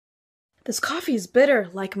This coffee is bitter,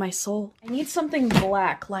 like my soul. I need something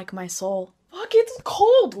black, like my soul. Fuck, it's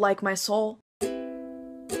cold, like my soul.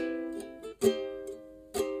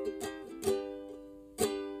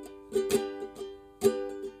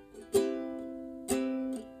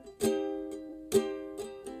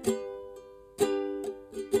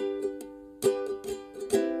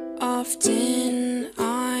 Often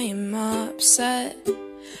I'm upset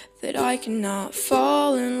that I cannot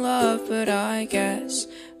fall in love, but I guess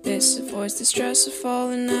this avoids the stress of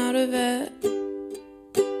falling out of it.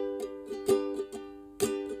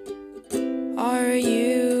 Are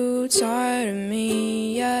you tired of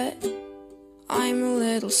me yet? I'm a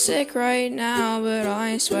little sick right now, but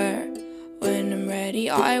I swear when I'm ready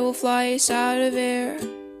I will fly us out of here.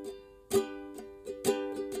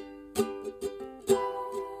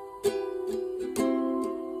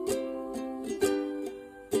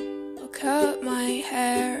 Cut my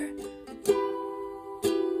hair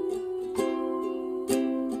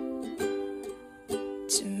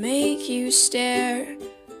to make you stare.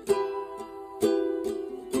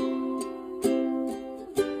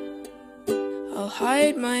 I'll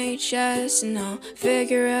hide my chest and I'll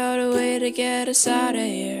figure out a way to get us out of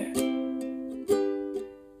here.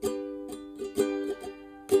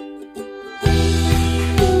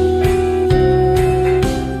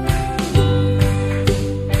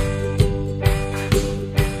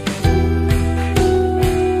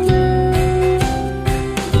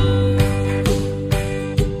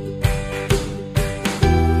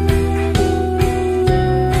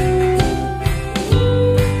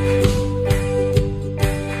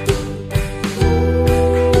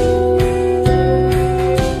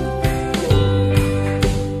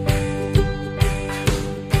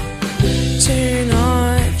 Turn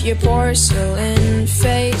off your porcelain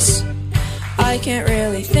face. I can't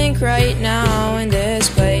really think right now in this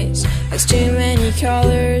place. There's too many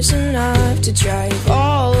colors, enough to drive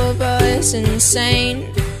all of us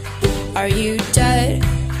insane. Are you dead?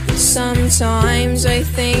 Sometimes I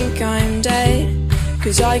think I'm dead,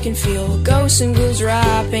 'cause I can feel ghosts and ghouls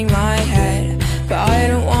wrapping my head. But I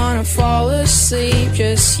don't wanna fall asleep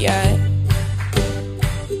just yet.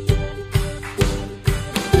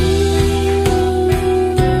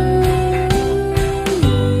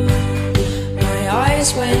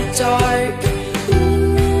 Went dark.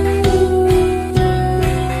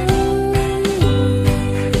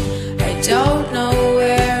 I don't know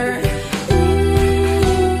where.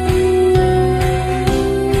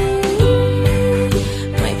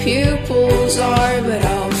 My pupils are, but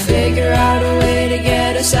I'll figure out a way to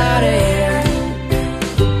get us out of here.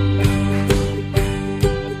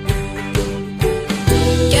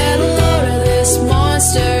 Get a load of this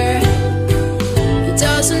monster. He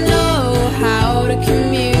doesn't know how to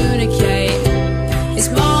communicate. His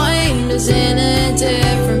mind is in a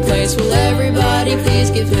different place. Will everybody please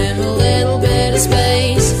give him a little bit of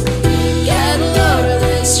space? Get a load of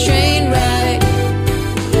this train wreck.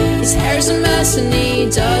 His hair's a mess and he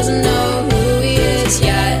doesn't know who he is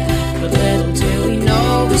yet. But little do we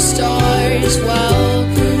know the stars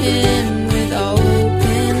welcome him with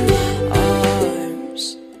open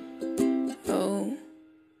arms. Oh.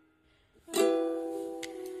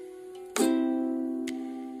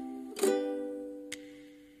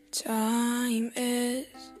 Time is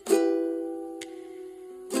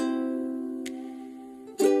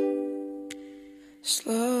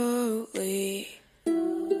slowly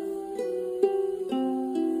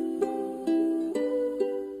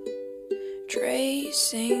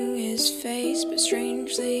tracing his face, but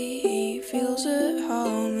strangely he feels at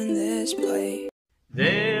home in this place.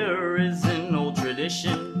 There is an old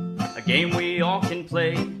tradition, a game we all can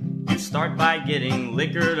play. You start by getting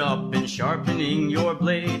liquored up and sharpening your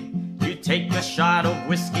blade. You take a shot of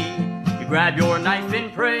whiskey, you grab your knife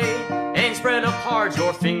and pray, and spread apart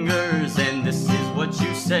your fingers, and this is what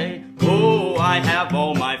you say. Oh, I have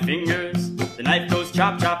all my fingers. The knife goes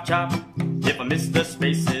chop, chop, chop. If I miss the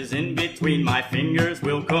spaces in between, my fingers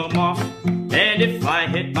will come off. And if I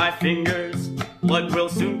hit my fingers, blood will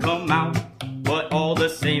soon come out. But all the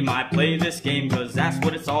same, I play this game, 'cause that's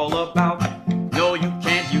what it's all about. No, you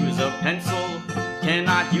can't use a pencil,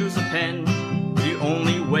 cannot use a pen. The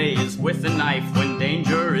only way is with a knife when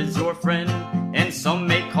danger is your friend. And some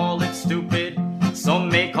may call it stupid, some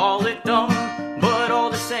may call it dumb, but all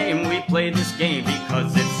the same we play this game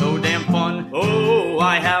because it's so damn fun. Oh,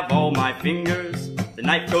 I have all my fingers. The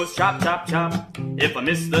knife goes chop, chop, chop. If I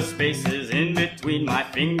miss the spaces in between, my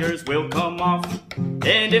fingers will come off.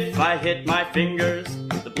 And if I hit my fingers,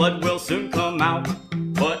 the blood will soon come out.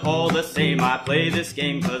 But all the same, I play this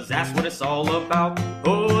game 'cause that's what it's all about.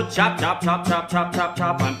 Oh, chop, chop, chop, chop, chop, chop,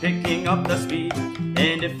 chop, I'm picking up the speed.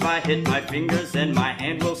 And if I hit my fingers, then my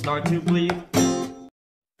hand will start to bleed.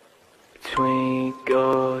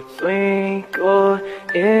 Twinkle, twinkle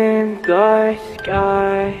in the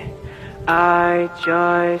sky, I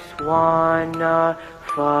just wanna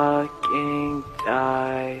fucking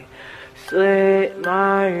die. Slit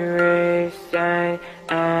my wrist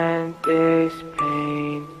and this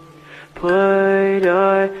pain, put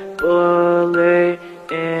a bullet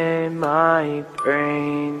in my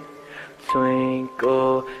brain.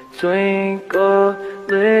 Twinkle, twinkle,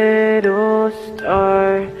 little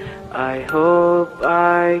star, I hope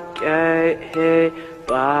I get hit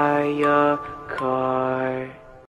by a car.